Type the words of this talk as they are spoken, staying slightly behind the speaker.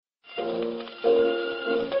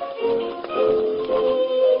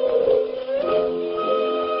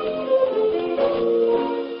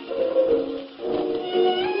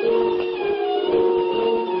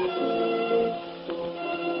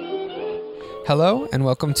Hello, and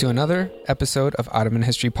welcome to another episode of Ottoman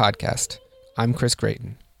History Podcast. I'm Chris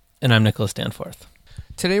Grayton. And I'm Nicholas Danforth.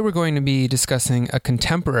 Today we're going to be discussing a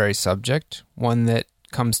contemporary subject, one that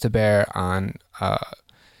comes to bear on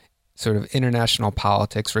sort of international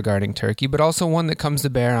politics regarding Turkey, but also one that comes to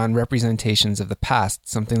bear on representations of the past,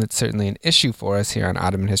 something that's certainly an issue for us here on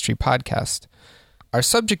Ottoman History Podcast. Our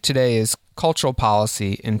subject today is cultural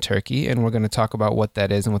policy in Turkey, and we're going to talk about what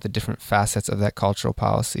that is and what the different facets of that cultural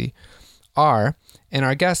policy are. And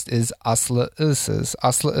our guest is Aslı Iğsız.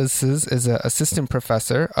 Aslı Iğsız is an assistant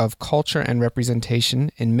professor of culture and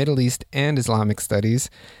representation in Middle East and Islamic studies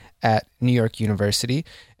at New York University.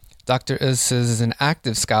 Dr. Iğsız is an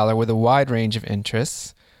active scholar with a wide range of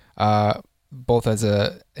interests, both as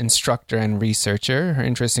an instructor and researcher. Her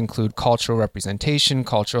interests include cultural representation,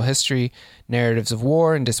 cultural history, narratives of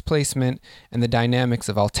war and displacement, and the dynamics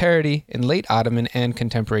of alterity in late Ottoman and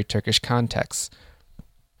contemporary Turkish contexts.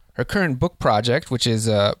 Her current book project, which is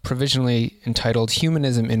provisionally entitled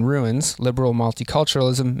Humanism in Ruins, Liberal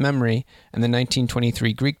Multiculturalism, Memory, and the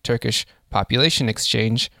 1923 Greek-Turkish Population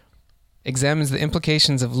Exchange, examines the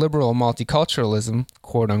implications of liberal multiculturalism,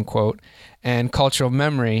 quote-unquote, and cultural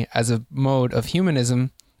memory as a mode of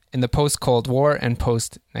humanism in the post-Cold War and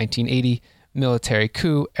post-1980 military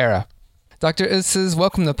coup era. Dr. Iğsız,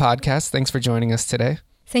 welcome to the podcast. Thanks for joining us today.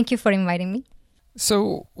 Thank you for inviting me.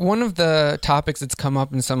 So one of the topics that's come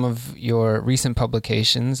up in some of your recent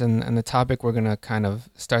publications, and the topic we're going to kind of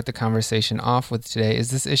start the conversation off with today,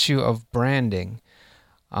 is this issue of branding.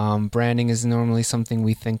 Branding is normally something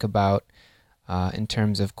we think about in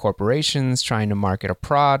terms of corporations trying to market a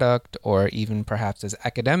product, or even perhaps as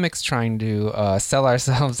academics trying to sell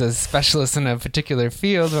ourselves as specialists in a particular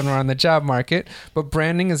field when we're on the job market. But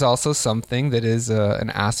branding is also something that is an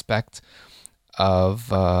aspect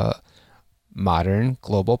of modern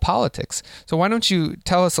global politics. So why don't you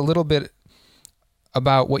tell us a little bit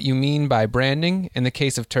about what you mean by branding in the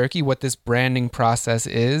case of Turkey, what this branding process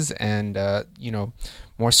is, and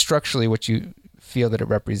more structurally what you feel that it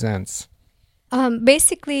represents.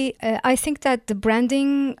 Basically, I think that the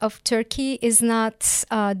branding of Turkey is not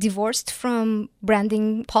divorced from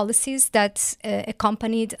branding policies that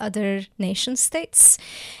accompanied other nation states.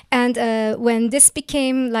 And when this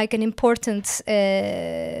became like an important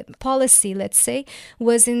policy, let's say,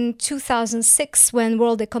 was in 2006 when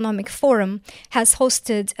World Economic Forum has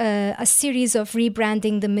hosted a series of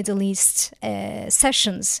rebranding the Middle East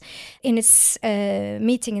sessions in its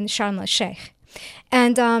meeting in Sharm el-Sheikh.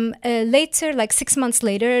 And later, like 6 months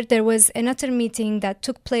later, there was another meeting that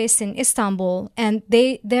took place in Istanbul, and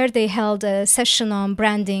they held a session on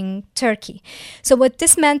branding Turkey. So what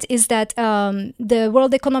this meant is that the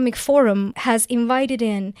World Economic Forum has invited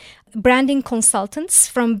in branding consultants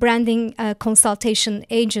from branding consultation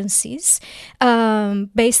agencies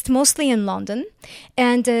based mostly in London,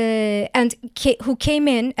 and who came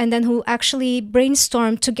in and then who actually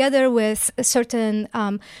brainstormed together with certain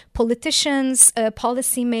politicians,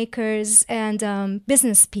 policymakers, and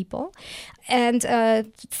business people, and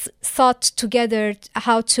thought together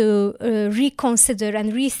how to reconsider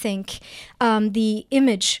and rethink the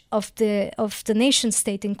image of the nation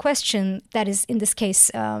state in question, that is in this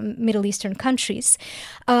case Middle Eastern countries,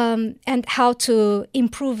 and how to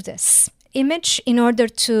improve this image in order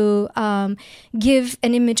to give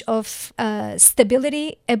an image of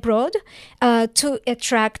stability abroad to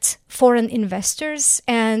attract foreign investors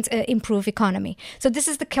and improve economy. So this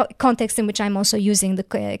is the context in which I'm also using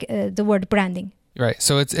the word branding. Right.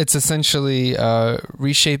 So it's essentially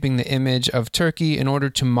reshaping the image of Turkey in order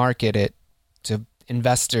to market it to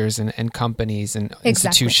investors and companies and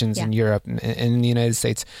institutions in Europe and in the United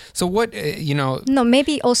States. So what, No,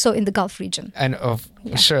 maybe also in the Gulf region. And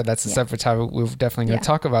sure, that's a separate topic we're definitely going to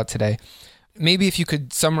talk about today. Maybe if you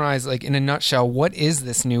could summarize, like in a nutshell, what is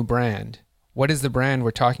this new brand? What is the brand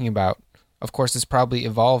we're talking about? Of course, it's probably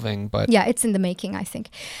evolving, but... Yeah, it's in the making, I think.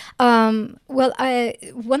 One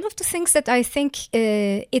of the things that I think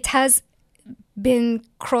it has been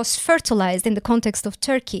cross-fertilized in the context of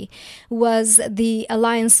Turkey was the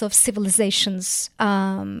Alliance of Civilizations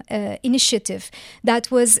initiative that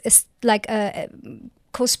was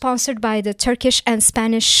co-sponsored by the Turkish and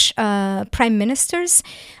Spanish prime ministers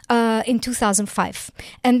in 2005.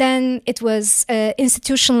 And then it was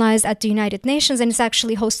institutionalized at the United Nations, and it's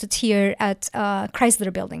actually hosted here at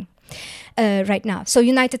Chrysler Building. right now. So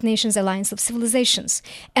United Nations Alliance of Civilizations.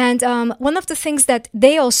 And one of the things that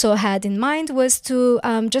they also had in mind was to,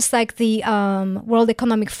 just like the World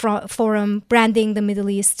Economic Forum branding the Middle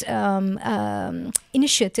East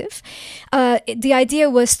initiative, the idea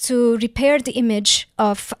was to repair the image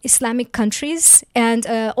of Islamic countries and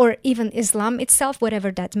or even Islam itself,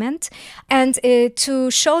 whatever that meant, and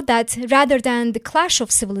to show that rather than the clash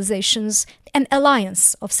of civilizations, an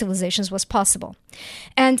alliance of civilizations was possible.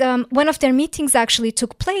 And one of their meetings actually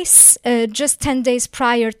took place just 10 days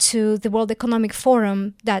prior to the World Economic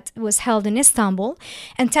Forum that was held in Istanbul.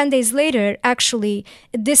 And 10 days later, actually,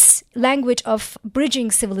 this language of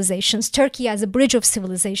bridging civilizations, Turkey as a bridge of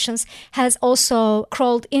civilizations, has also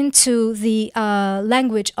crawled into the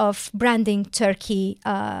language of branding Turkey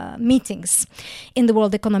meetings in the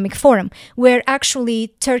World Economic Forum, where actually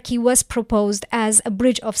Turkey was proposed as a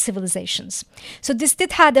bridge of civilizations. So this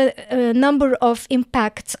did have a number of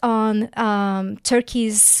impacts on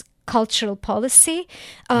Turkey's cultural policy,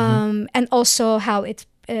 and also how it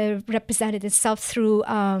represented itself through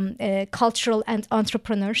cultural and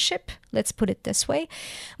entrepreneurship, let's put it this way.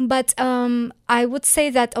 But I would say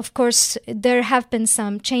that, of course, there have been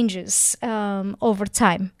some changes over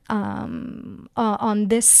time on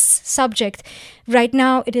this subject. Right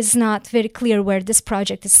now, it is not very clear where this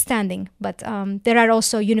project is standing, but there are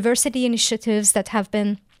also university initiatives that have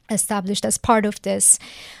been established as part of this,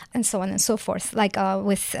 and so on and so forth, like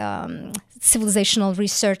with civilizational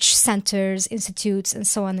research centers, institutes, and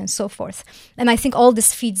so on and so forth. And I think all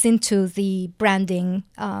this feeds into the branding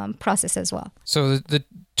process as well. So the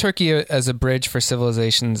Turkey as a bridge for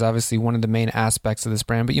civilization is obviously one of the main aspects of this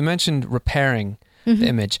brand, but you mentioned repairing the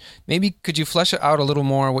image. Maybe could you flesh out a little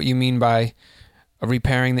more what you mean by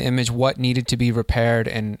repairing the image, what needed to be repaired,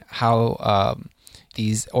 and how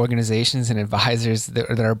these organizations and advisors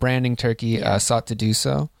that are branding Turkey sought to do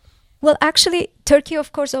so? Well, actually, Turkey,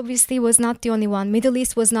 of course, obviously was not the only one. Middle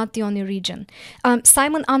East was not the only region.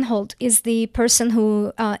 Simon Anholt is the person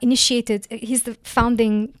who initiated, he's the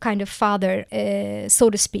founding kind of father, so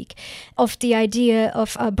to speak, of the idea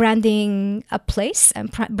of branding a place and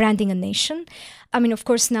branding a nation. I mean, of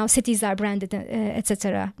course, now cities are branded,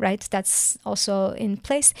 etc., right? That's also in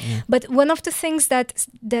place. Yeah. But one of the things that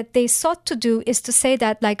they sought to do is to say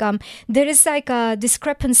that, like, there is like a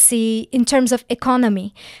discrepancy in terms of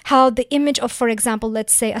economy, how the image of, for example,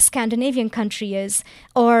 let's say a Scandinavian country is,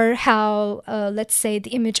 or how, let's say, the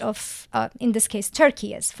image of, in this case,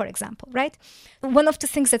 Turkey is, for example, right? One of the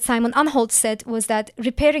things that Simon Anholt said was that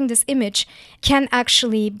repairing this image can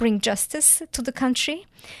actually bring justice to the country.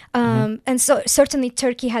 And so certainly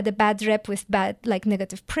Turkey had a bad rep with bad, like,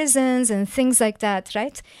 negative prisons and things like that,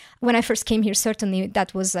 right? When I first came here, certainly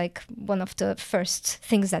that was like one of the first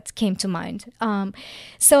things that came to mind.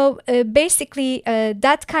 So basically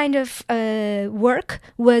that kind of work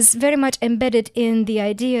was very much embedded in the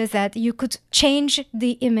idea that you could change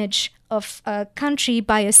the image of a country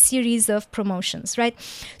by a series of promotions, right?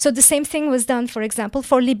 So the same thing was done, for example,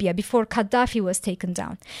 for Libya before Gaddafi was taken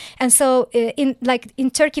down. And so in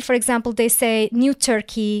Turkey, for example, they say New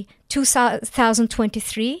Turkey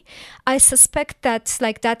 2023. I suspect that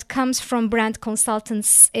that comes from brand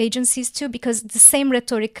consultants agencies too, because the same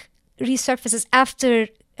rhetoric resurfaces after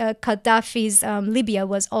Gaddafi's Libya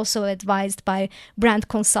was also advised by brand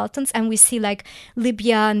consultants, and we see like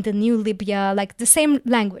Libya and the new Libya, like the same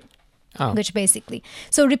language. Which basically,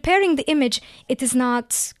 so repairing the image, it is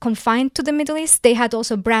not confined to the Middle East. They had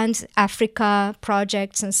also brand Africa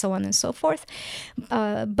projects and so on and so forth.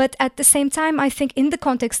 But at the same time, I think in the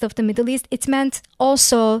context of the Middle East, it meant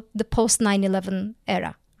also the post 9/11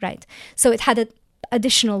 era, right? So it had an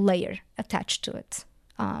additional layer attached to it,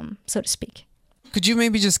 so to speak. Could you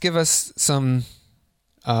maybe just give us some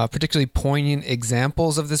particularly poignant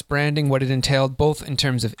examples of this branding, what it entailed, both in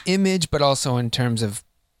terms of image, but also in terms of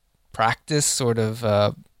practice, sort of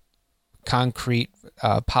concrete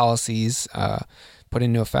policies put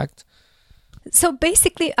into effect? So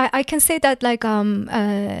basically, I can say that, like,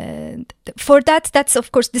 for that's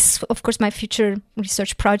of course, this is of course my future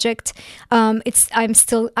research project. I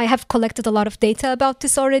have collected a lot of data about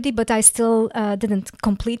this already, but I still didn't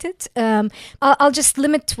complete it. I'll just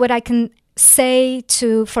limit what I can say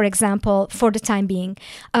to, for example, for the time being,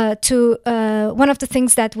 to one of the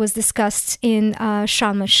things that was discussed in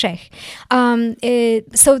Sharm el-Sheikh.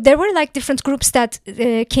 So there were like different groups that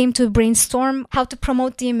came to brainstorm how to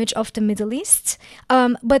promote the image of the Middle East.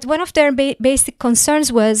 But one of their basic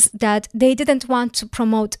concerns was that they didn't want to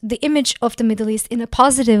promote the image of the Middle East in a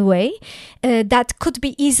positive way that could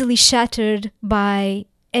be easily shattered by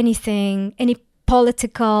any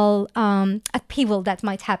political upheaval that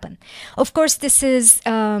might happen. Of course, this is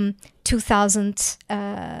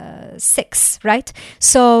 2006, right?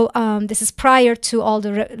 So this is prior to all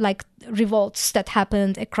the revolts that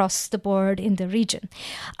happened across the board in the region.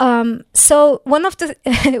 So one of the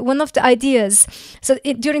ideas,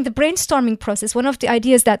 during the brainstorming process, one of the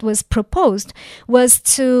ideas that was proposed was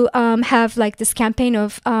to have like this campaign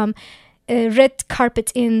of red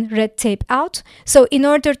carpet in, red tape out. So in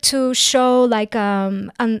order to show like an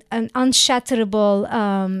unshatterable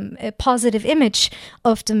positive image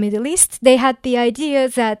of the Middle East, they had the idea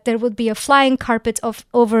that there would be a flying carpet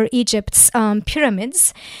over Egypt's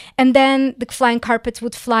pyramids, and then the flying carpet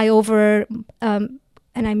would fly over and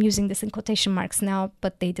I'm using this in quotation marks now,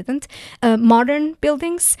 but they didn't, modern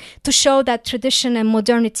buildings, to show that tradition and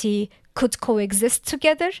modernity could coexist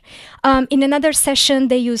together. In another session,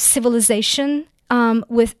 they use civilization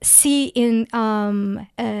with C in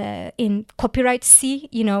copyright C,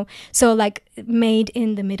 so like made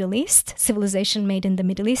in the Middle East, civilization made in the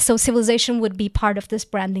Middle East. So civilization would be part of this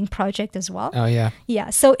branding project as well. Oh, yeah. Yeah,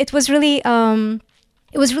 so it was really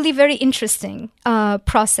very interesting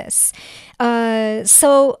process.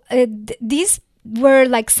 These were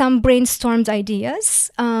like some brainstormed ideas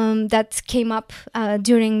that came up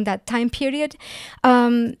during that time period.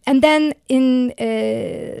 And then in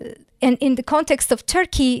the context of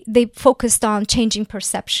Turkey, they focused on changing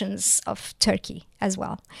perceptions of Turkey as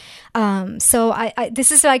well. So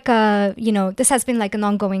this is like this has been like an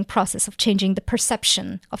ongoing process of changing the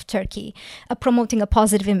perception of Turkey, promoting a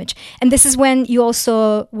positive image. And this is when you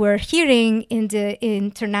also were hearing in the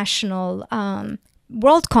international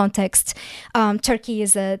world context, Turkey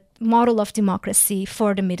is a model of democracy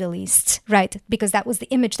for the Middle East, right? Because that was the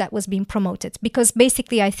image that was being promoted. Because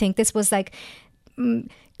basically, I think this was like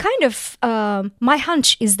kind of my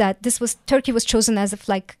hunch is that Turkey was chosen as if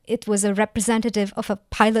like it was a representative of a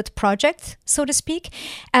pilot project, so to speak,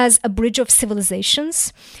 as a bridge of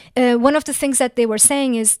civilizations. One of the things that they were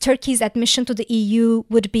saying is Turkey's admission to the EU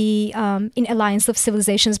would be in alliance of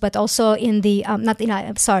civilizations, but also in the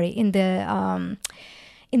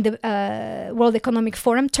in the World Economic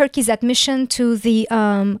Forum, Turkey's admission to the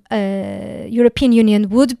European Union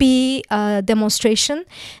would be a demonstration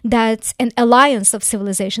that an alliance of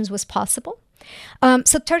civilizations was possible.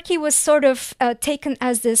 So Turkey was sort of taken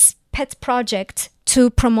as this pet project to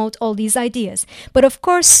promote all these ideas. But of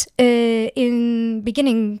course, in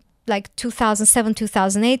beginning like 2007,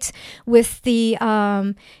 2008, with the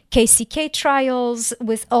KCK trials,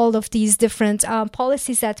 with all of these different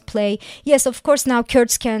policies at play. Yes, of course, now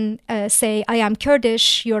Kurds can say, I am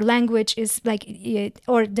Kurdish, your language is like,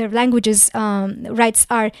 or their language's rights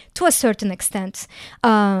are to a certain extent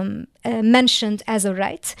mentioned as a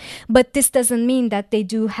right. But this doesn't mean that they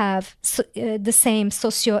do have the same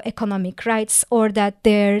socioeconomic rights, or that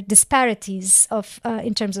their disparities of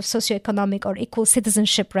in terms of socioeconomic or equal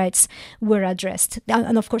citizenship rights were addressed.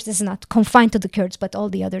 And of course, this is not confined to the Kurds, but all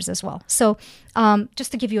the others as well. So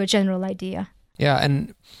just to give you a general idea. Yeah,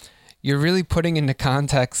 and you're really putting into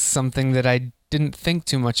context something that I didn't think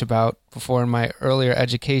too much about before in my earlier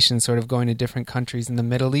education, sort of going to different countries in the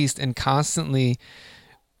Middle East and constantly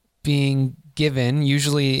being given,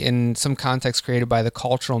 usually in some context created by the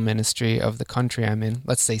cultural ministry of the country I'm in,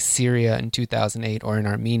 let's say Syria in 2008 or in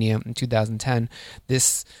Armenia in 2010,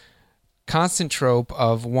 this constant trope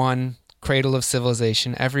of one cradle of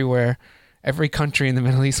civilization everywhere. Every country in the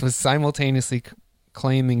Middle East was simultaneously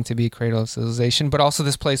claiming to be a cradle of civilization, but also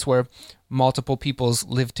this place where multiple peoples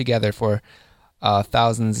lived together for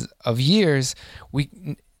thousands of years. We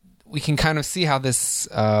can kind of see how this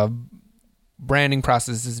branding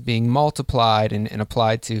process is being multiplied and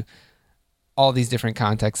applied to all these different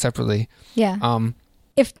contexts separately. Yeah.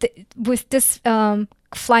 With this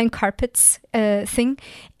flying carpets thing,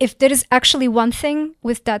 if there is actually one thing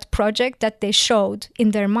with that project that they showed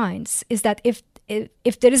in their minds, is that if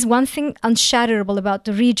there is one thing unshatterable about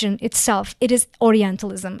the region itself, it is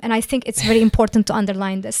Orientalism. And I think it's very important to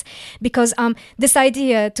underline this, because this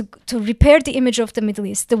idea to repair the image of the Middle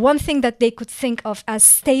East, the one thing that they could think of as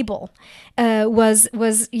stable was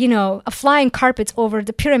a flying carpet over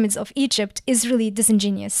the pyramids of Egypt, is really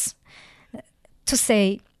disingenuous, to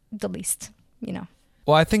say the least.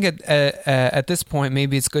 Well, I think at this point,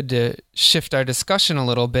 maybe it's good to shift our discussion a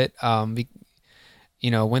little bit.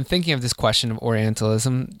 When thinking of this question of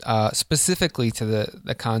Orientalism, specifically to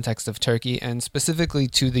the context of Turkey, and specifically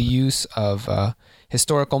to the use of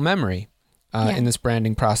historical memory in this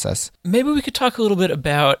branding process. Maybe we could talk a little bit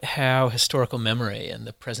about how historical memory and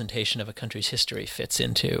the presentation of a country's history fits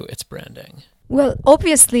into its branding. Well,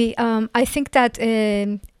 obviously, I think that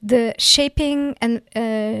the shaping and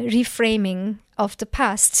reframing of the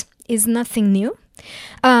past is nothing new.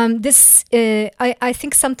 I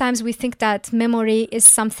think sometimes we think that memory is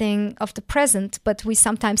something of the present, but we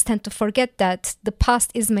sometimes tend to forget that the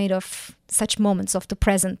past is made of such moments of the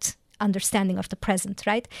present, understanding of the present,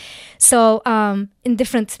 right? So in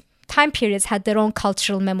different time periods had their own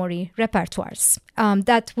cultural memory repertoires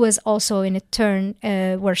that was also in a turn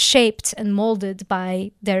were shaped and molded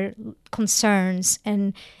by their concerns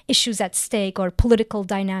and issues at stake or political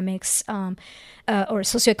dynamics or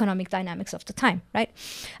socioeconomic dynamics of the time, right?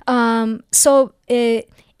 So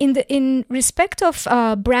in respect of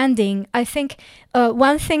branding, I think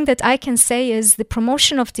one thing that I can say is the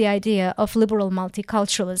promotion of the idea of liberal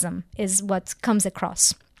multiculturalism is what comes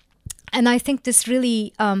across. And I think this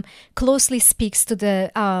really closely speaks to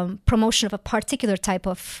the promotion of a particular type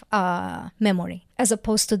of memory as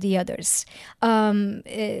opposed to the others.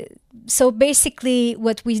 So basically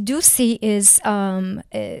what we do see is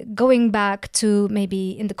going back to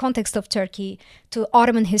maybe in the context of Turkey to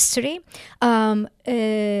Ottoman history,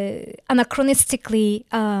 anachronistically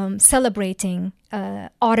celebrating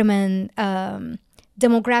Ottoman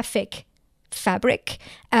demographic fabric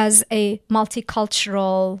as a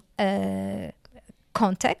multicultural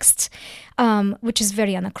context, which is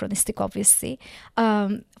very anachronistic, obviously,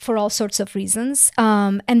 for all sorts of reasons.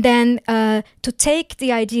 And then to take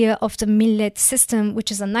the idea of the millet system,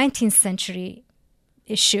 which is a 19th century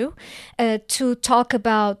issue, to talk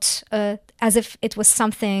about as if it was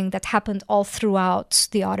something that happened all throughout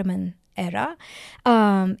the Ottoman era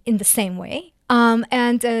in the same way.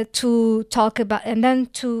 And to talk about, and then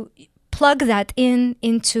to plug that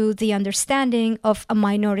into the understanding of a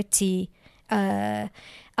minority in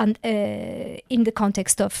the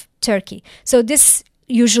context of Turkey. So this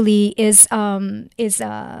usually is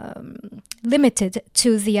limited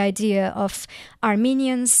to the idea of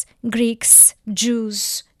Armenians, Greeks,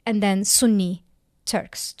 Jews, and then Sunni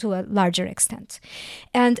Turks to a larger extent.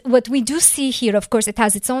 And what we do see here, of course, it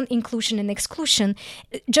has its own inclusion and exclusion.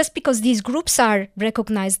 Just because these groups are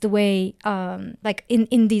recognized the way, like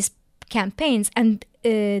in these campaigns, and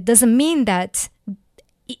doesn't mean that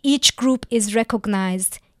each group is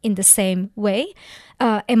recognized in the same way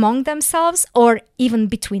among themselves or even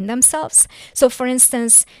between themselves. So for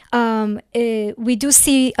instance, we do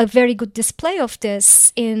see a very good display of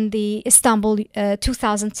this in the Istanbul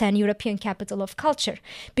 2010 European Capital of Culture,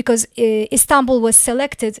 because Istanbul was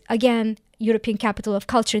selected again European Capital of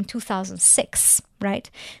Culture in 2006, right?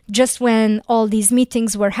 Just when all these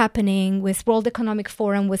meetings were happening with World Economic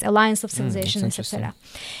Forum, with Alliance of Civilizations, etc.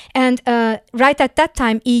 And right at that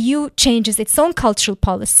time, EU changes its own cultural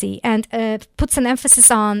policy and puts an emphasis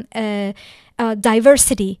on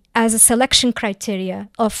diversity as a selection criteria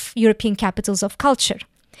of European capitals of culture.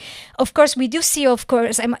 Of course, we do see, of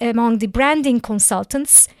course, among the branding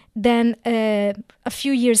consultants, then a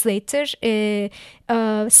few years later, a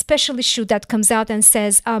special issue that comes out and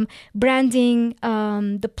says branding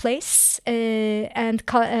the place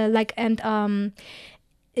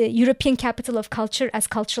European Capital of Culture as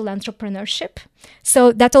cultural entrepreneurship.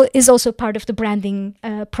 So that is also part of the branding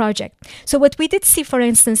project. So what we did see, for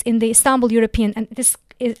instance, in the Istanbul European, and this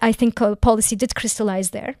I think policy did crystallize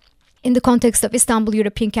there, in the context of Istanbul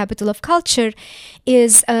European Capital of Culture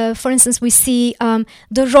is, for instance, we see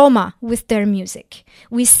the Roma with their music.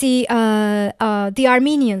 We see the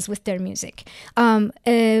Armenians with their music, or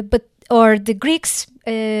the Greeks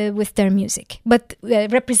with their music, but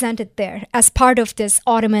represented there as part of this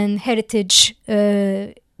Ottoman heritage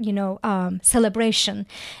celebration.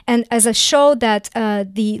 And as a show that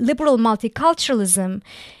the liberal multiculturalism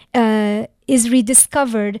is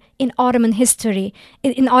rediscovered in Ottoman history,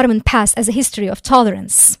 in Ottoman past, as a history of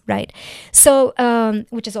tolerance, right? So,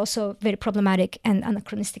 which is also very problematic and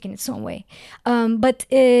anachronistic in its own way. But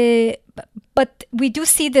we do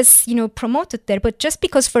see this, promoted there. But just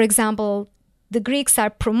because, for example, the Greeks are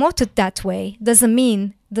promoted that way, doesn't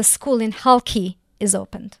mean the school in Halki is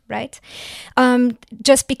opened, right?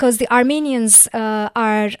 Just because the Armenians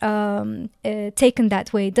are taken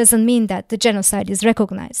that way doesn't mean that the genocide is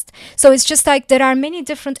recognized. So it's just like there are many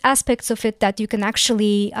different aspects of it that you can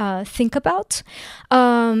actually think about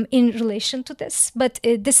in relation to this. But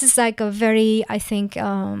this is like a very, I think,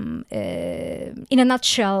 in a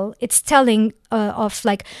nutshell, it's telling of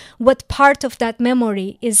like what part of that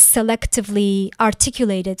memory is selectively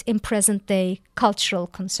articulated in present day cultural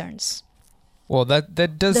concerns. Well, that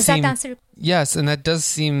does seem... that answer? Yes, and that does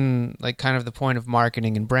seem like kind of the point of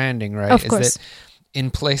marketing and branding, right? Of course. Is that in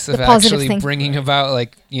place of actually bringing about,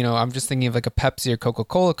 like, I'm just thinking of like a Pepsi or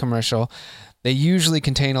Coca-Cola commercial, they usually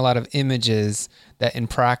contain a lot of images that in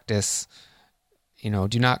practice,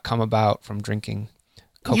 do not come about from drinking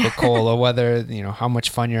Coca-Cola, whether, how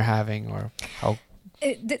much fun you're having or how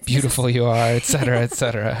beautiful you are, et cetera, et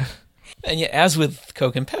cetera. And yet, as with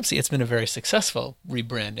Coke and Pepsi, it's been a very successful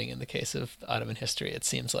rebranding in the case of Ottoman history, it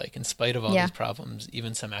seems like. In spite of all these problems,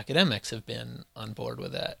 even some academics have been on board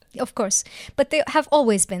with that. Of course. But they have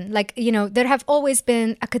always been. Like, there have always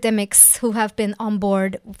been academics who have been on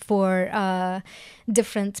board for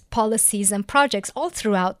different policies and projects all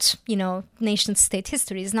throughout, nation-state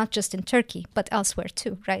histories, not just in Turkey, but elsewhere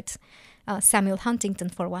too, right? Samuel Huntington,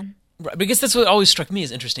 for one. Right, because that's what always struck me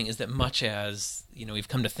as interesting, is that much as, we've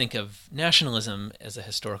come to think of nationalism as a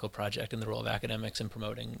historical project and the role of academics in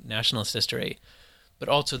promoting nationalist history, but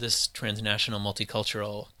also this transnational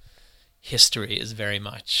multicultural history is very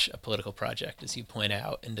much a political project, as you point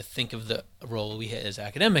out, and to think of the role we as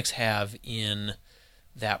academics have in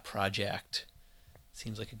that project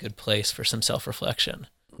seems like a good place for some self-reflection.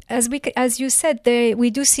 As you said, we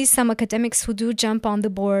do see some academics who do jump on the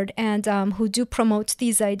board and who do promote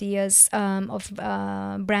these ideas of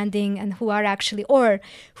branding, and who are actually, or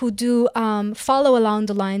who do follow along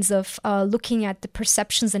the lines of looking at the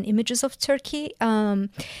perceptions and images of Turkey. And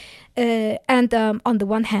on the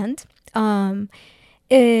one hand,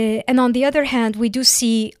 and on the other hand, we do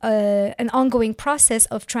see an ongoing process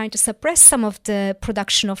of trying to suppress some of the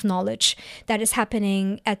production of knowledge that is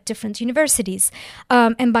happening at different universities.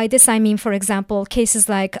 And by this, I mean, for example, cases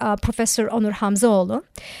like Professor Onur Hamzaoğlu,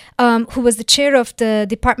 who was the chair of the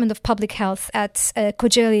Department of Public Health at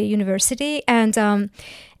Kocaeli University,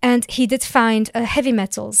 and he did find heavy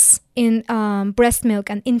metals in breast milk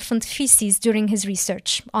and infant feces during his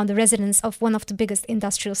research on the residents of one of the biggest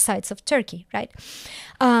industrial sites of Turkey, right?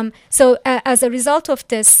 So as a result of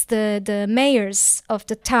this, the mayors of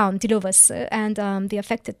the town, Dilovası, and the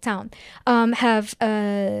affected town have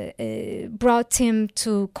brought him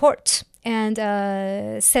to court and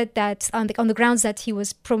said that on the grounds that he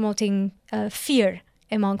was promoting fear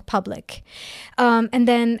among public. And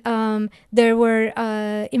then there were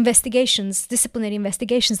disciplinary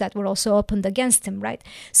investigations that were also opened against him, right?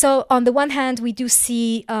 So on the one hand, we do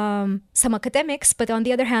see some academics, but on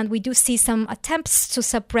the other hand, we do see some attempts to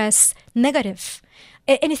suppress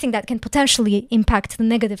anything that can potentially impact the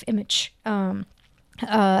negative image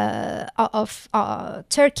of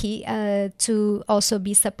Turkey to also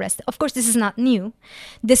be suppressed. Of course, this is not new.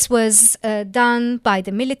 This was done by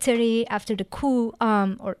the military after the coup,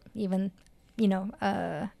 or even,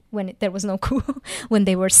 when there was no coup, when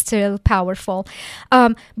they were still powerful.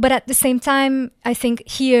 But at the same time, I think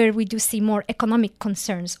here we do see more economic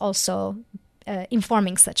concerns also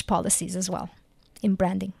informing such policies as well in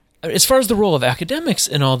branding. As far as the role of academics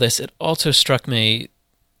in all this, it also struck me,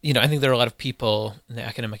 I think there are a lot of people in the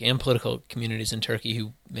academic and political communities in Turkey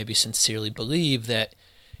who maybe sincerely believe that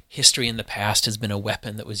history in the past has been a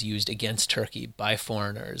weapon that was used against Turkey by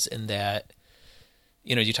foreigners, and that,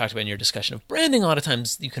 you talked about in your discussion of branding, a lot of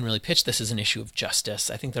times you can really pitch this as an issue of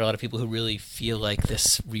justice. I think there are a lot of people who really feel like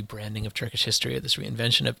this rebranding of Turkish history, or this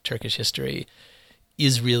reinvention of Turkish history,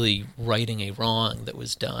 is really righting a wrong that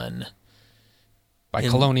was done by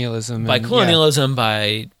colonialism,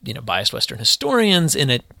 by biased Western historians,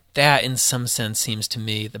 and that in some sense seems to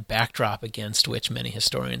me the backdrop against which many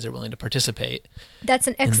historians are willing to participate. That's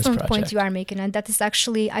an excellent point you are making, and that is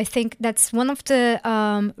actually, I think that's one of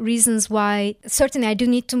the reasons why certainly I do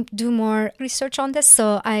need to do more research on this,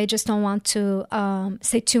 so I just don't want to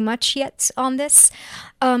say too much yet on this.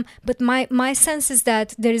 But my sense is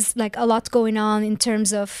that there is like a lot going on in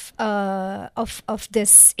terms of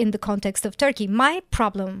this in the context of Turkey. My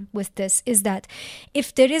problem with this is that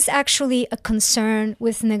if there is actually a concern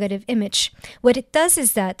with negative image, what it does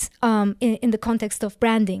is that in the context of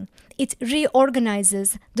branding, it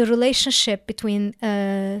reorganizes the relationship between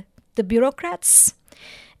the bureaucrats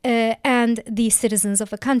and the citizens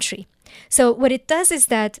of a country. So what it does is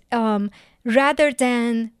that rather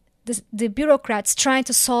than the bureaucrats trying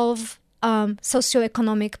to solve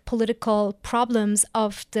socioeconomic, political problems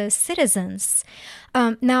of the citizens,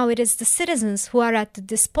 now it is the citizens who are at the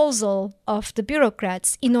disposal of the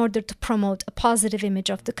bureaucrats in order to promote a positive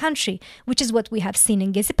image of the country, which is what we have seen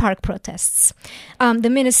in Gezi Park protests. The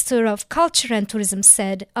Minister of Culture and Tourism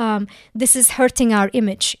said, this is hurting our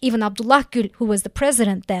image. Even Abdullah Gül, who was the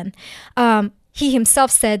president then, he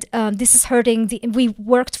himself said, this is hurting. We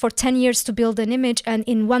worked for 10 years to build an image, and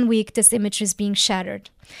in 1 week, this image is being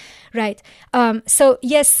shattered. Right. So,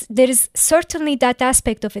 yes, there is certainly that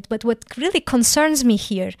aspect of it. But what really concerns me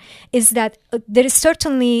here is that there is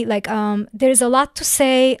certainly there is a lot to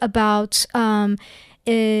say about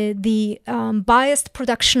the biased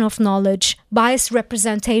production of knowledge, biased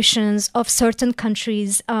representations of certain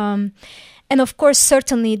countries, And of course,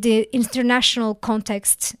 certainly the international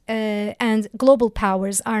context and global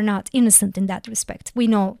powers are not innocent in that respect. We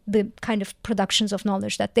know the kind of productions of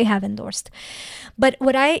knowledge that they have endorsed. But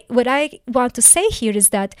what I want to say here is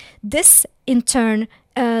that this in turn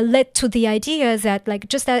led to the idea that, like,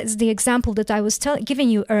 just as the example that I was giving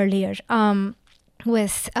you earlier,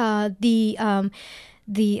 with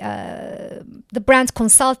the brand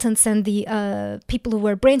consultants and the people who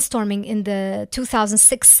were brainstorming in the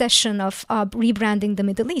 2006 session of rebranding the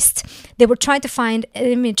Middle East. They were trying to find an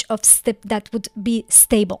image of that would be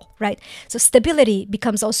stable, right? So stability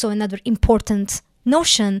becomes also another important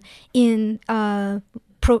notion in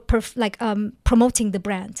promoting the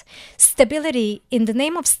brand. Stability, in the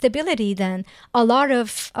name of stability, then a lot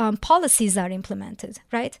of policies are implemented,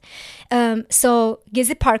 right? So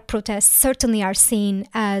Gezi Park protests certainly are seen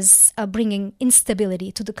as bringing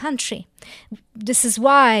instability to the country. This is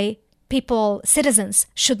why citizens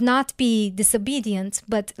should not be disobedient,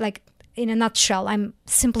 but like, in a nutshell, I'm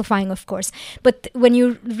simplifying, of course, but when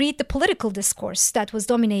you read the political discourse that was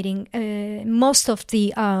dominating most of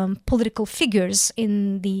the political figures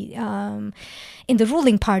in the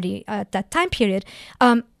ruling party at that time period,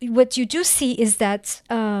 what you do see is that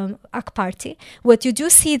AK Party, what you do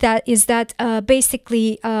see is that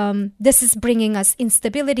basically this is bringing us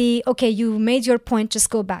instability. Okay, you made your point, just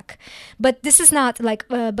go back. But this is not like,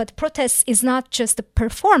 but protests is not just a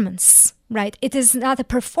performance. Right. It is not a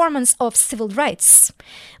performance of civil rights,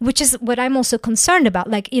 which is what I'm also concerned about.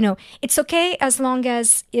 Like, it's okay as long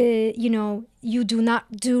as, you do not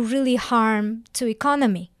do really harm to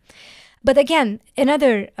economy. But again,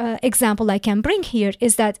 another example I can bring here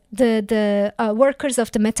is that the workers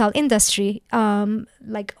of the metal industry,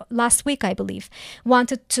 like last week, I believe,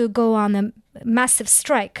 wanted to go on a massive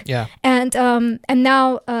strike. Yeah. And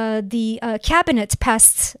now the cabinet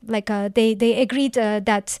passed, they agreed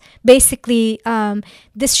that basically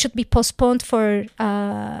this should be postponed for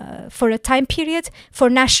a time period for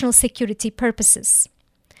national security purposes.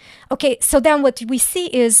 Okay, so then what we see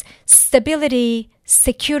is stability,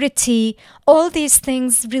 security, all these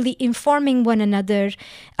things really informing one another.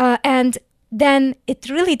 And then it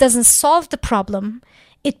really doesn't solve the problem.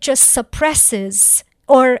 It just suppresses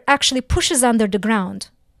or actually pushes under the ground,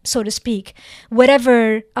 so to speak,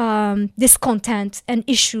 whatever discontent and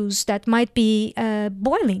issues that might be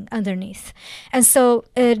boiling underneath. And so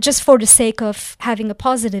just for the sake of having a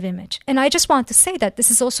positive image. And I just want to say that this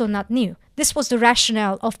is also not new. This was the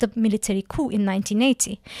rationale of the military coup in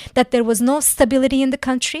 1980, that there was no stability in the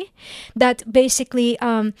country, that basically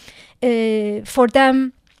for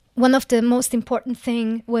them, one of the most important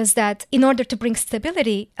thing was that in order to bring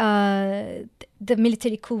stability, the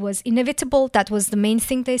military coup was inevitable. That was the main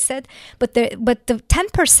thing they said. But the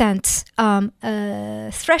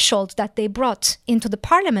 10% threshold that they brought into the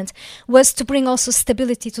parliament was to bring also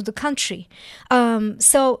stability to the country.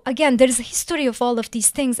 So again, there is a history of all of these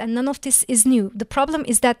things, and none of this is new. The problem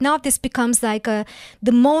is that now this becomes like the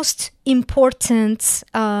most important,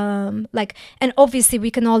 and obviously we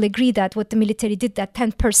can all agree that what the military did, that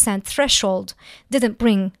 10% threshold, didn't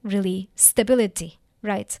bring really stability.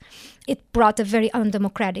 Right. It brought a very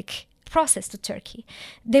undemocratic process to Turkey.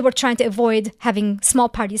 They were trying to avoid having small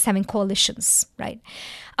parties having coalitions. Right.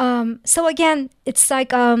 So again, it's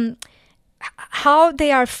like how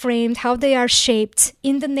they are framed, how they are shaped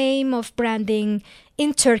in the name of branding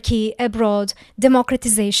in Turkey, abroad,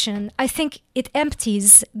 democratization. I think it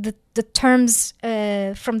empties the terms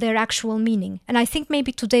from their actual meaning. And I think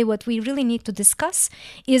maybe today what we really need to discuss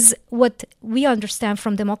is what we understand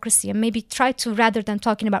from democracy, and maybe try to, rather than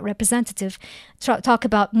talking about representative, talk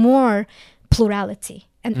about more plurality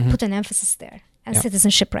and put an emphasis there, and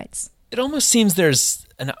citizenship rights. It almost seems there's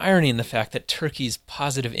an irony in the fact that Turkey's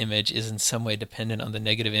positive image is in some way dependent on the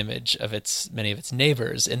negative image of many of its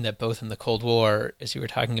neighbors, in that both in the Cold War, as you were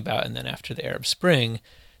talking about, and then after the Arab Spring,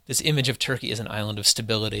 this image of Turkey as an island of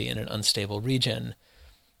stability in an unstable region,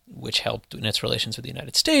 which helped in its relations with the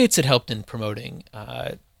United States. It helped in promoting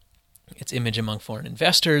its image among foreign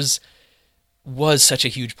investors, was such a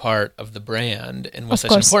huge part of the brand, and was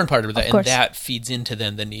such an important part of that. And that feeds into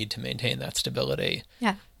then the need to maintain that stability.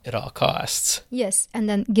 Yeah. At all costs. Yes, and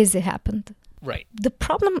then Gezi happened. Right. The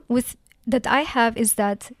problem that I have is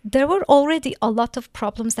that there were already a lot of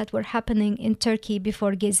problems that were happening in Turkey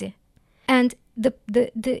before Gezi. And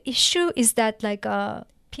the issue is that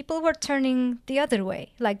people were turning the other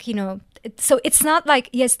way. So it's not like,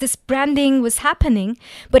 yes, this branding was happening,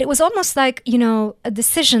 but it was almost like, a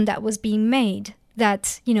decision that was being made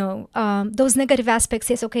that, those negative aspects,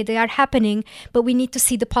 yes, okay, they are happening, but we need to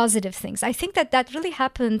see the positive things. I think that really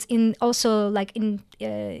happened in also like in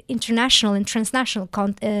international and transnational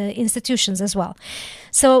institutions as well.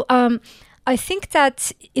 So I think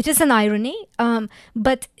that it is an irony,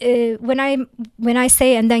 but when I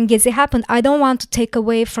say and then Gezi happened, I don't want to take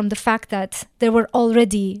away from the fact that there were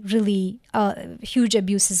already really huge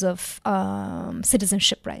abuses of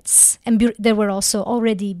citizenship rights, and there were also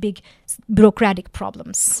already big bureaucratic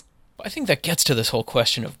problems. I think that gets to this whole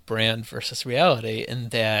question of brand versus reality, in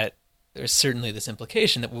that there's certainly this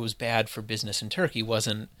implication that what was bad for business in Turkey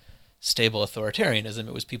wasn't stable authoritarianism.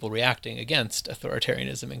 It was people reacting against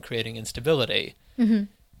authoritarianism and creating instability. Mm-hmm.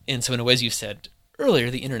 And so in a way, as you said earlier,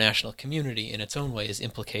 the international community in its own way is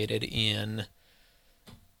implicated in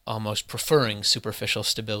almost preferring superficial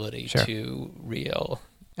stability to real.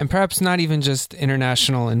 And perhaps not even just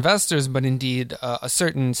international investors, but indeed a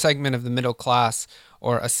certain segment of the middle class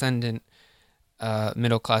or ascendant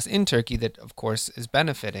middle class in Turkey that, of course, is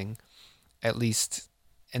benefiting, at least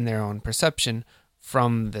in their own perception,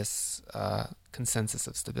 from this consensus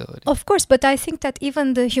of stability. Of course, but I think that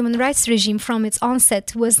even the human rights regime from its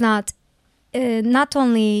onset was not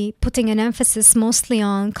only putting an emphasis mostly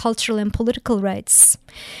on cultural and political rights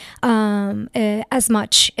as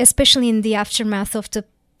much, especially in the aftermath of the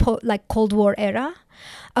Cold War era,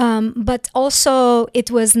 but also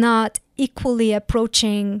it was not equally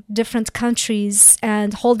approaching different countries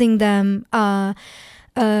and holding them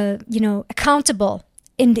accountable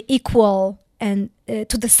in the equal and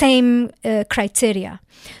to the same criteria.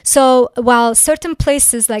 So while certain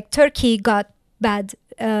places like Turkey got bad,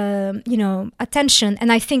 attention,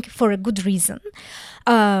 and I think for a good reason,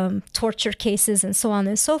 torture cases and so on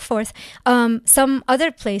and so forth, some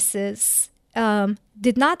other places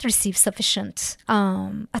did not receive sufficient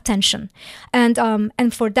attention,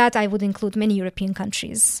 and for that I would include many European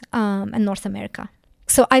countries and North America.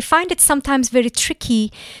 So I find it sometimes very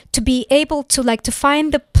tricky to be able to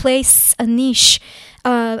find a place, a niche,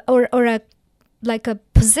 or a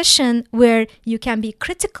position where you can be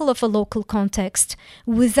critical of a local context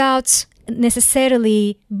without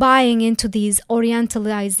necessarily buying into these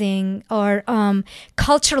orientalizing or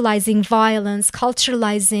culturalizing violence,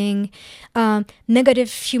 culturalizing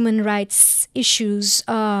negative human rights issues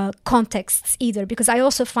contexts either, because I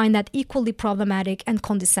also find that equally problematic and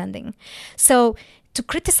condescending. So to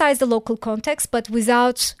criticize the local context, but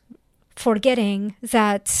without forgetting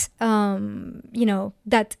that,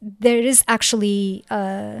 that there is actually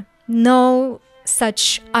no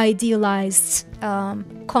such idealized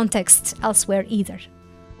context elsewhere either.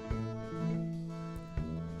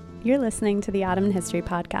 You're listening to the Ottoman History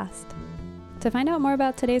Podcast. To find out more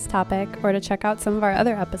about today's topic, or to check out some of our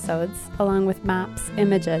other episodes, along with maps,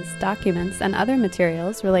 images, documents, and other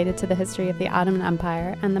materials related to the history of the Ottoman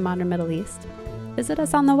Empire and the modern Middle East, visit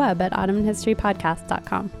us on the web at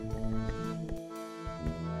ottomanhistorypodcast.com.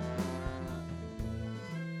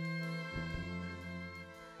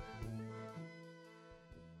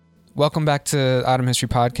 Welcome back to Ottoman History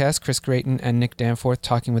Podcast. Chris Grayton and Nick Danforth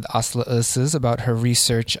talking with Aslı Iğsız about her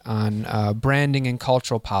research on branding and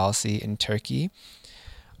cultural policy in Turkey.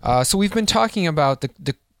 So we've been talking about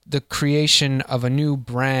the creation of a new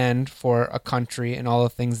brand for a country and all the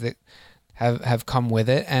things that have come with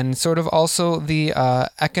it, and sort of also the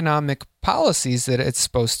economic policies that it's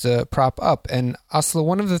supposed to prop up. And Aslı,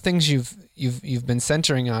 one of the things you've been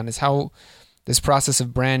centering on is how this process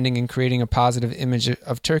of branding and creating a positive image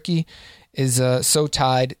of Turkey is so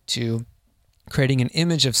tied to creating an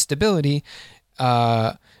image of stability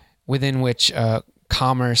within which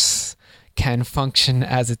commerce can function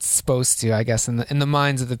as it's supposed to, I guess, in the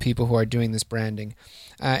minds of the people who are doing this branding.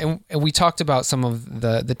 And we talked about some of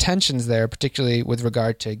the tensions there, particularly with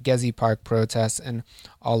regard to Gezi Park protests and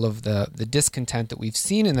all of the discontent that we've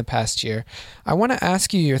seen in the past year. I want to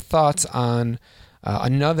ask you your thoughts on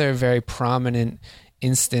another very prominent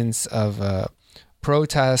instance of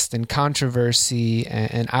protest and controversy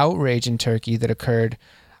and outrage in Turkey that occurred,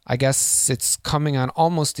 I guess it's coming on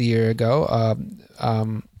almost a year ago,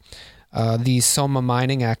 the Soma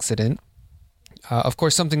mining accident. Of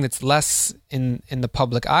course, something that's less in the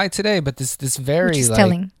public eye today, but this very which is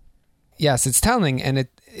telling. Yes, it's telling, and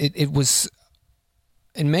it was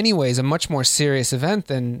in many ways a much more serious event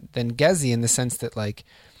than Gezi, in the sense that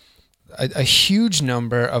a huge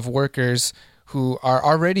number of workers who are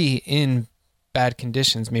already in bad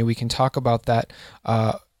conditions, maybe we can talk about that,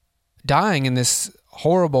 dying in this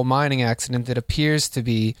horrible mining accident that appears to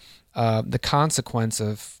be the consequence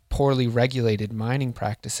of poorly regulated mining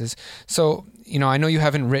practices. So, I know you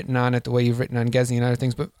haven't written on it the way you've written on Gezi and other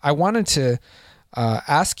things, but I wanted to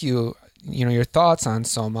ask you your thoughts on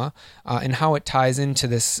Soma and how it ties into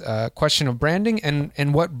this question of branding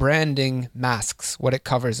and what branding masks, what it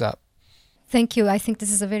covers up. Thank you. I think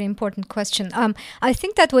this is a very important question. I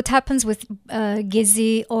think that what happens with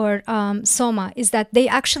Gezi or Soma is that they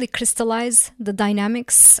actually crystallize the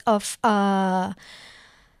dynamics of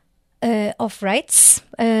rights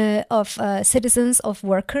of citizens, of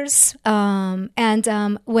workers,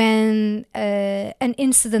 and when an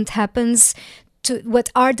incident happens,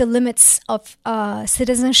 what are the limits of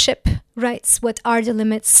citizenship rights? What are the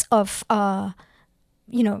limits of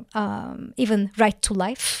even right to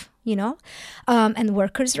life? And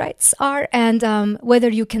workers' rights are, and whether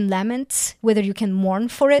you can lament, whether you can mourn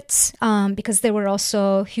for it, because there were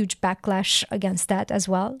also huge backlash against that as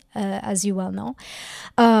well, as you well know,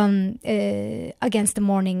 against the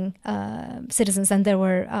mourning citizens, and there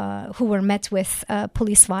were who were met with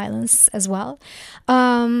police violence as well,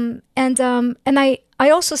 and I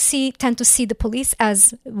also tend to see the police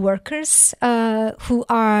as workers who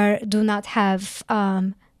do not have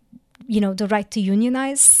the right to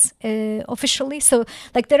unionize officially. So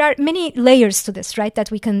there are many layers to this, right,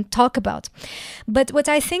 that we can talk about. But what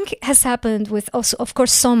I think has happened with also, of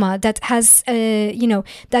course, Soma, that has,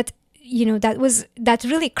 that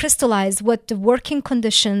really crystallized what the working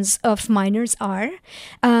conditions of miners are,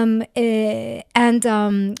 and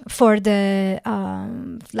for the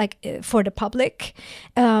public,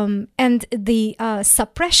 and the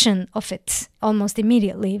suppression of it almost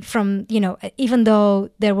immediately from, even though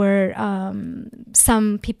there were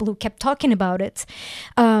some people who kept talking about it,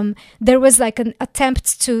 there was an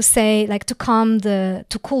attempt to say, to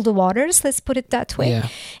cool the waters, let's put it that way. Yeah.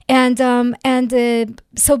 And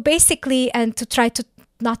so basically, and to try to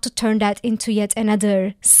not to turn that into yet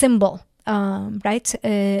another symbol, right,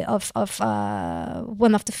 of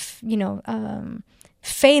one of the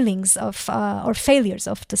failings of or failures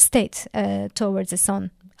of the state towards its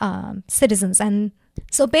own citizens. And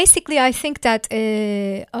so basically, I think that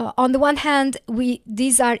on the one hand,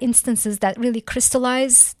 these are instances that really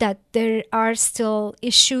crystallize that there are still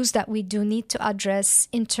issues that we do need to address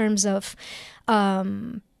in terms of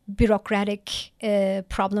bureaucratic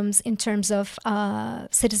problems, in terms of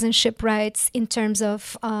citizenship rights, in terms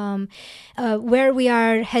of where we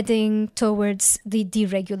are heading towards the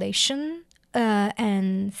deregulation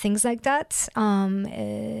and things like that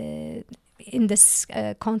in this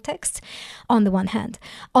context, on the one hand.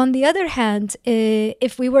 On the other hand,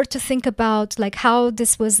 if we were to think about how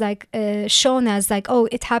this was shown as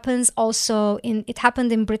it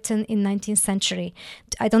happened in Britain in 19th century.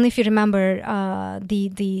 I don't know if you remember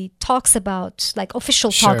the talks about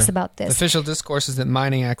official talks about this. The official discourse is that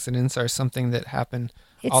mining accidents are something that happen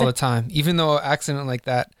all the time, even though an accident like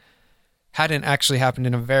that hadn't actually happened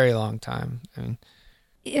in a very long time. I mean,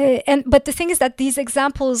 but the thing is that these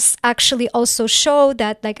examples actually also show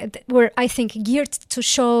that were, I think, geared to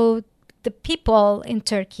show the people in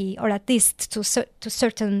Turkey, or at least to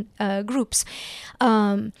certain groups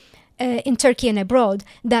in Turkey and abroad,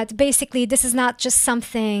 that basically this is not just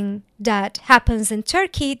something that happens in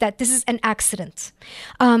Turkey, that this is an accident.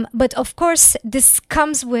 But of course, this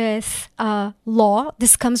comes with law,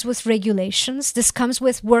 this comes with regulations, this comes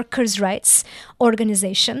with workers' rights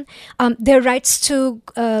organization, their rights to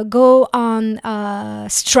go on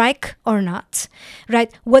strike or not,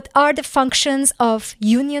 right? What are the functions of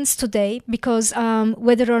unions today? Because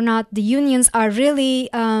whether or not the unions are really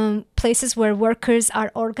places where workers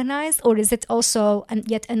are organized, or is it also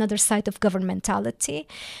yet another side of governmentality,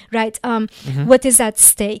 right? What is at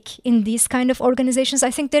stake in these kind of organizations? I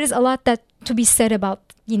think there is a lot that to be said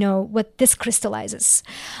about, what this crystallizes.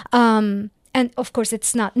 And of course,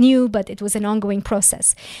 it's not new, but it was an ongoing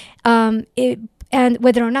process. And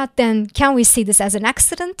whether or not, then, can we see this as an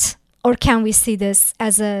accident, or can we see this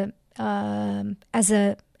as a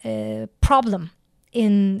problem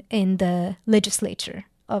in the legislature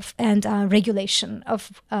and regulation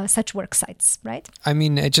of such work sites, right? I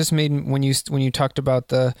mean, it just made, when you talked about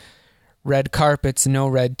the red carpets, no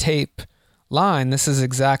red tape line, this is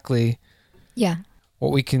exactly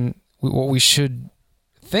what we should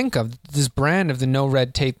think of. This brand of the no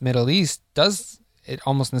red tape Middle East it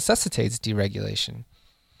almost necessitates deregulation.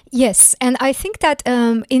 Yes, and I think that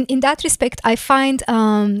in that respect, I find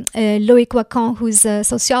Loïc Wacquant, who's a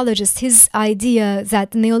sociologist, his idea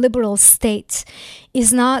that neoliberal state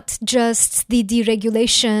is not just the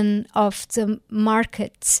deregulation of the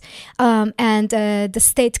markets and the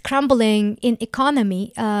state crumbling in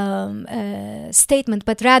economy statement,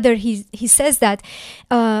 but rather he says that,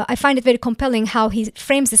 I find it very compelling how he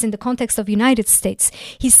frames this in the context of United States.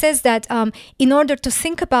 He says that in order to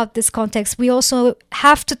think about this context, we also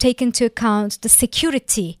have to take into account the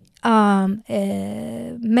security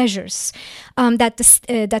measures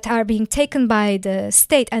that are being taken by the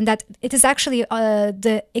state, and that it is actually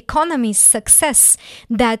the economy's success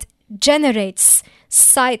that generates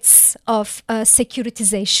sites of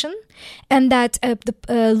securitization, and that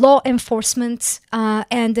the law enforcement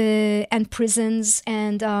and prisons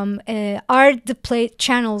and are the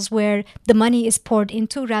channels where the money is poured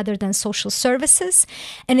into rather than social services.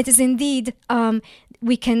 And it is indeed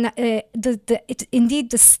indeed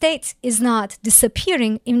the state is not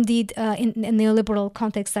disappearing, indeed in a neoliberal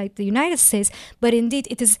context like the United States, but indeed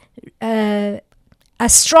it is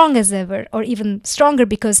as strong as ever, or even stronger,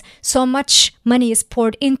 because so much money is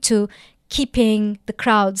poured into keeping the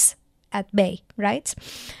crowds at bay, right?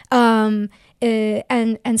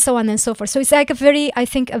 And so on and so forth. So it's like a very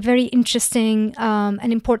interesting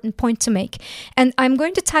and important point to make. And I'm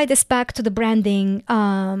going to tie this back to the branding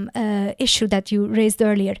issue that you raised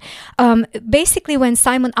earlier. Basically, when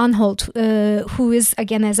Simon Anholt, who is,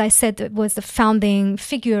 again, as I said, was the founding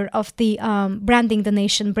figure of the branding the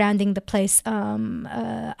nation, branding the place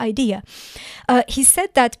idea, he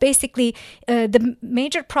said that basically the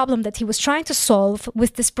major problem that he was trying to solve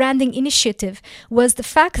with this branding initiative was the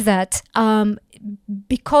fact that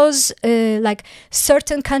because like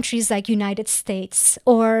certain countries like United States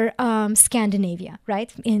or Scandinavia,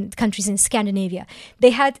 right, in countries in Scandinavia, they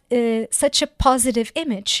had such a positive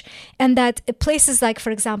image, and that places like, for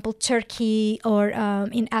example, Turkey or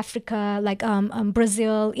in Africa, like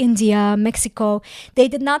Brazil, India, Mexico, they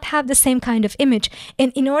did not have the same kind of image.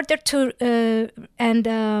 And in order to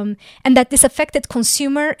and that this affected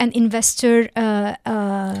consumer and investor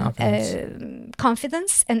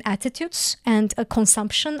confidence and attitudes and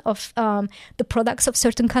consumption of the products of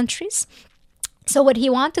certain countries. So what he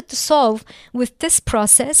wanted to solve with this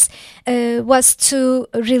process was to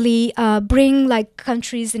really bring like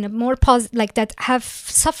countries in a more positive, like that have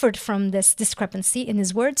suffered from this discrepancy, in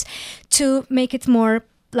his words, to make it more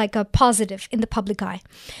like a positive in the public eye.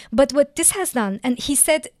 But what this has done, and he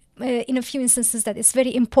said in a few instances that it's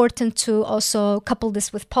very important to also couple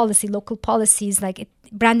this with policy, local policies, like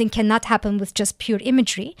branding cannot happen with just pure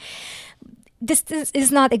imagery. This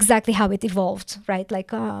is not exactly how it evolved, right?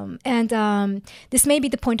 Like, this may be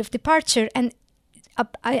the point of departure, and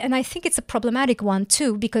I think it's a problematic one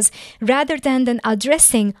too, because rather than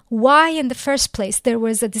addressing why in the first place there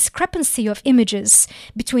was a discrepancy of images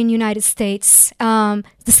between United States,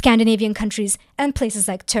 the Scandinavian countries, and places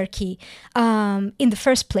like Turkey in the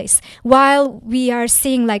first place, while we are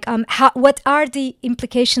seeing like what are the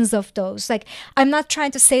implications of those. Like, I'm not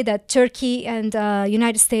trying to say that Turkey and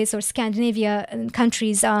United States or Scandinavia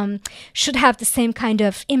countries should have the same kind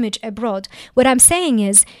of image abroad. What I'm saying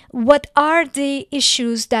is, what are the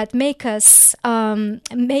issues that make us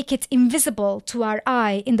make it invisible to our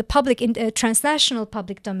eye in the public, in the transnational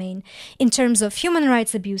public domain, in terms of human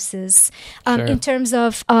rights abuses, sure, in terms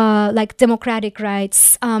of like democratic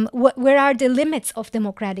rights, where are the limits of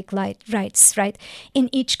democratic rights, right, in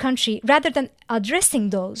each country? Rather than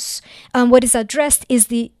addressing those, what is addressed is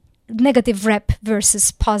the negative rep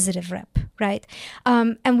versus positive rep, right?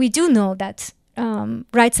 And we do know that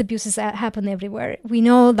rights abuses happen everywhere. We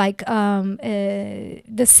know like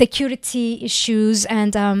the security issues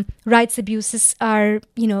and rights abuses are,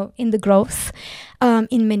 in the growth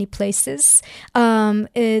in many places.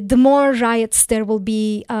 The more riots there will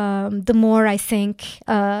be, the more I think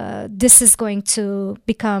this is going to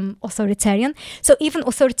become authoritarian. So even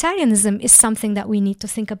authoritarianism is something that we need to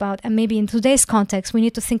think about. And maybe in today's context, we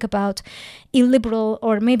need to think about illiberal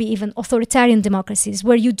or maybe even authoritarian democracies,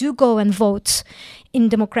 where you do go and vote in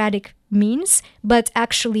democratic means, but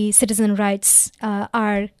actually citizen rights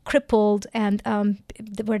are crippled, and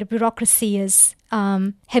where the bureaucracy is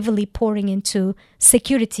heavily pouring into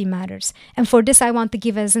security matters. And for this, I want to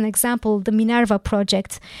give as an example the Minerva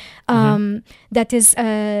project that is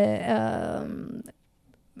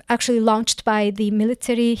actually launched by the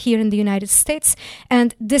military here in the United States.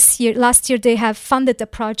 And last year, they have funded a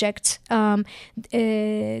project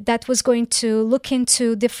that was going to look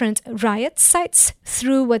into different riot sites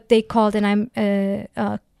through what they called, and I'm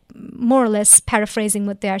more or less paraphrasing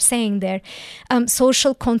what they are saying there,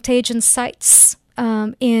 social contagion sites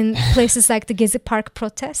in places like the Gezi Park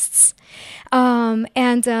protests, and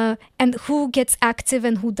who gets active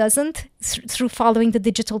and who doesn't through following the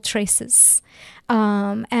digital traces.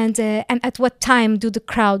 And at what time do the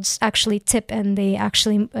crowds actually tip and they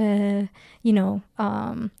actually,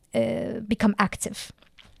 become active?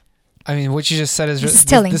 I mean, what you just said is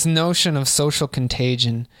this notion of social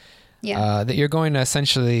contagion, that you're going to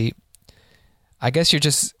essentially, I guess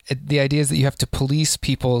the idea is that you have to police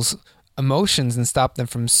people's emotions and stop them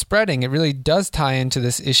from spreading, it really does tie into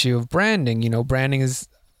this issue of branding. Branding is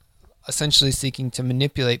essentially seeking to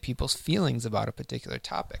manipulate people's feelings about a particular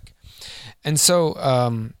topic. And so,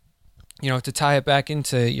 to tie it back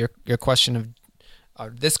into your question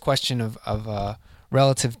this question of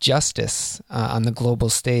relative justice on the global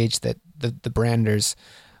stage that the branders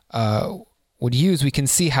would use, we can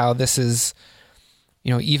see how this is,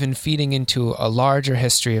 even feeding into a larger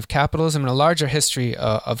history of capitalism and a larger history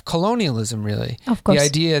of colonialism, really. Of course. The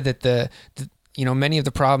idea that many of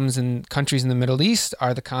the problems in countries in the Middle East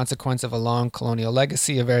are the consequence of a long colonial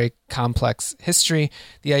legacy, a very complex history.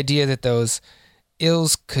 The idea that those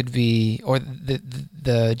ills could be, or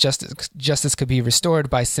the justice could be restored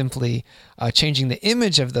by simply changing the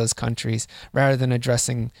image of those countries rather than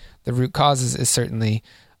addressing the root causes is certainly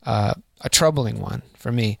a troubling one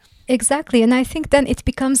for me. Exactly. And I think then it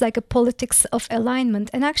becomes like a politics of alignment.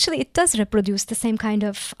 And actually it does reproduce the same kind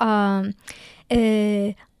of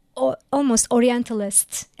almost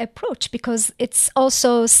Orientalist approach, because it's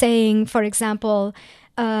also saying, for example,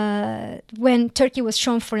 when Turkey was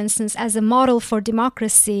shown, for instance, as a model for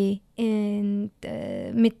democracy in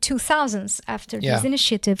the mid-2000s after these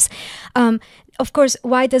initiatives, of course,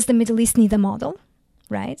 why does the Middle East need a model,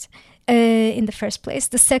 right? In the first place.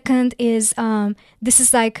 The second is this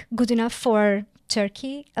is like good enough for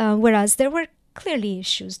Turkey, whereas there were clearly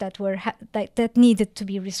issues that were that needed to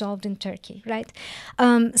be resolved in Turkey, right?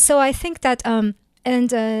 So I think that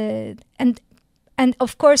and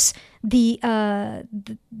of course the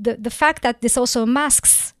fact that this also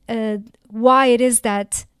masks why it is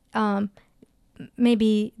that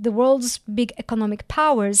maybe the world's big economic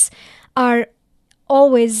powers are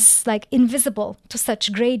always like invisible to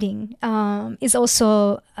such grading is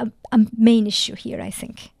also a main issue here. I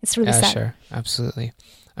think it's really sad. Sure, absolutely.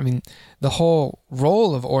 I mean, the whole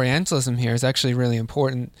role of Orientalism here is actually really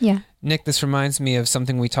important. Yeah. Nick, this reminds me of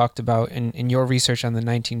something we talked about in your research on the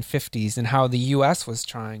 1950s and how the U.S. was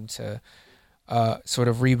trying to sort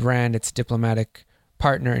of rebrand its diplomatic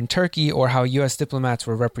partner in Turkey, or how U.S. diplomats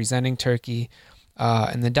were representing Turkey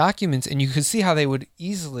in the documents. And you could see how they would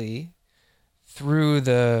easily, through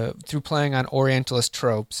playing on Orientalist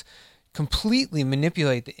tropes, completely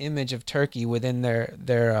manipulate the image of Turkey within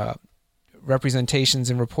their representations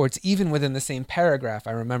and reports, even within the same paragraph.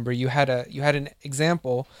 I remember you had an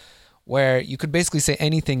example where you could basically say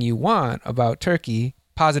anything you want about Turkey,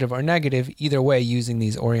 positive or negative, either way, using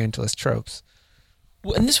these Orientalist tropes.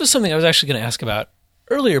 Well, and this was something I was actually going to ask about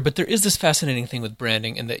earlier, but there is this fascinating thing with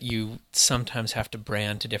branding, in that you sometimes have to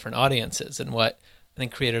brand to different audiences. And what I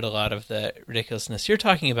think created a lot of the ridiculousness you're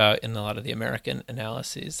talking about in a lot of the American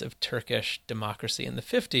analyses of Turkish democracy in the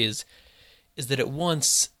 50s is that at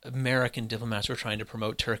once American diplomats were trying to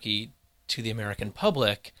promote Turkey to the American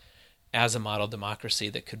public as a model democracy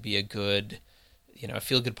that could be a good, a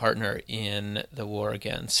feel-good partner in the war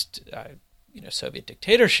against, Soviet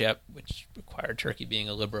dictatorship, which required Turkey being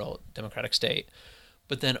a liberal democratic state,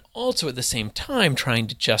 but then also at the same time trying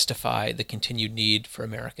to justify the continued need for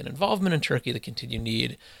American involvement in Turkey, the continued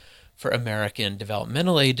need for American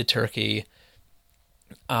developmental aid to Turkey.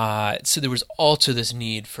 So there was also this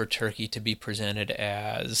need for Turkey to be presented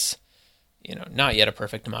as, not yet a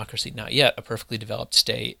perfect democracy, not yet a perfectly developed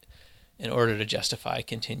state, in order to justify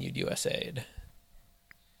continued U.S. aid.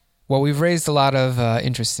 Well, we've raised a lot of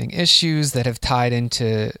interesting issues that have tied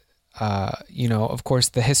into, of course,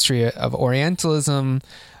 the history of Orientalism,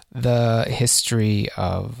 the history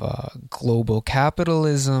of global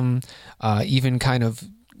capitalism, even kind of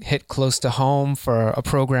hit close to home for a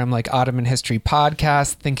program like Ottoman History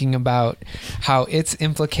Podcast, thinking about how it's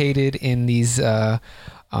implicated in these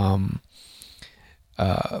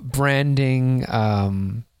branding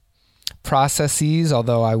processes,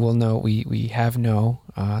 although I will note we have no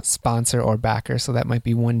sponsor or backer, so that might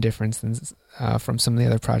be one difference from some of the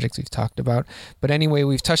other projects we've talked about. But anyway,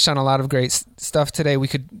 we've touched on a lot of great stuff today. We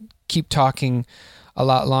could keep talking a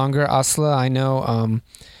lot longer. Aslı, I know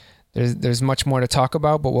there's much more to talk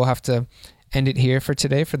about, but we'll have to end it here for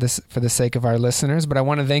today for the sake of our listeners. But I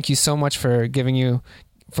want to thank you so much for giving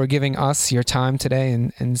us your time today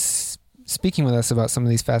and speaking with us about some of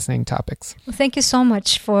these fascinating topics. Well, thank you so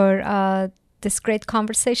much for this great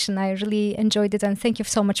conversation. I really enjoyed it, and thank you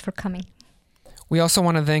so much for coming. We also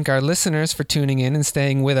want to thank our listeners for tuning in and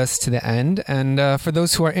staying with us to the end. And for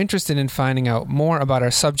those who are interested in finding out more about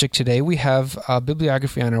our subject today, we have a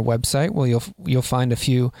bibliography on our website where you'll find a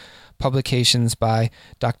few publications by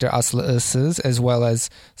Dr. Aslı Iğsız, as well as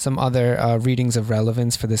some other readings of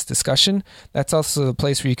relevance for this discussion. That's also a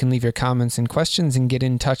place where you can leave your comments and questions and get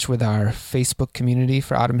in touch with our Facebook community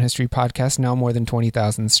for Ottoman History Podcast, now more than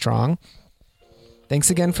 20,000 strong. Thanks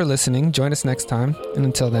again for listening. Join us next time. And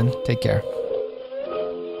until then, take care.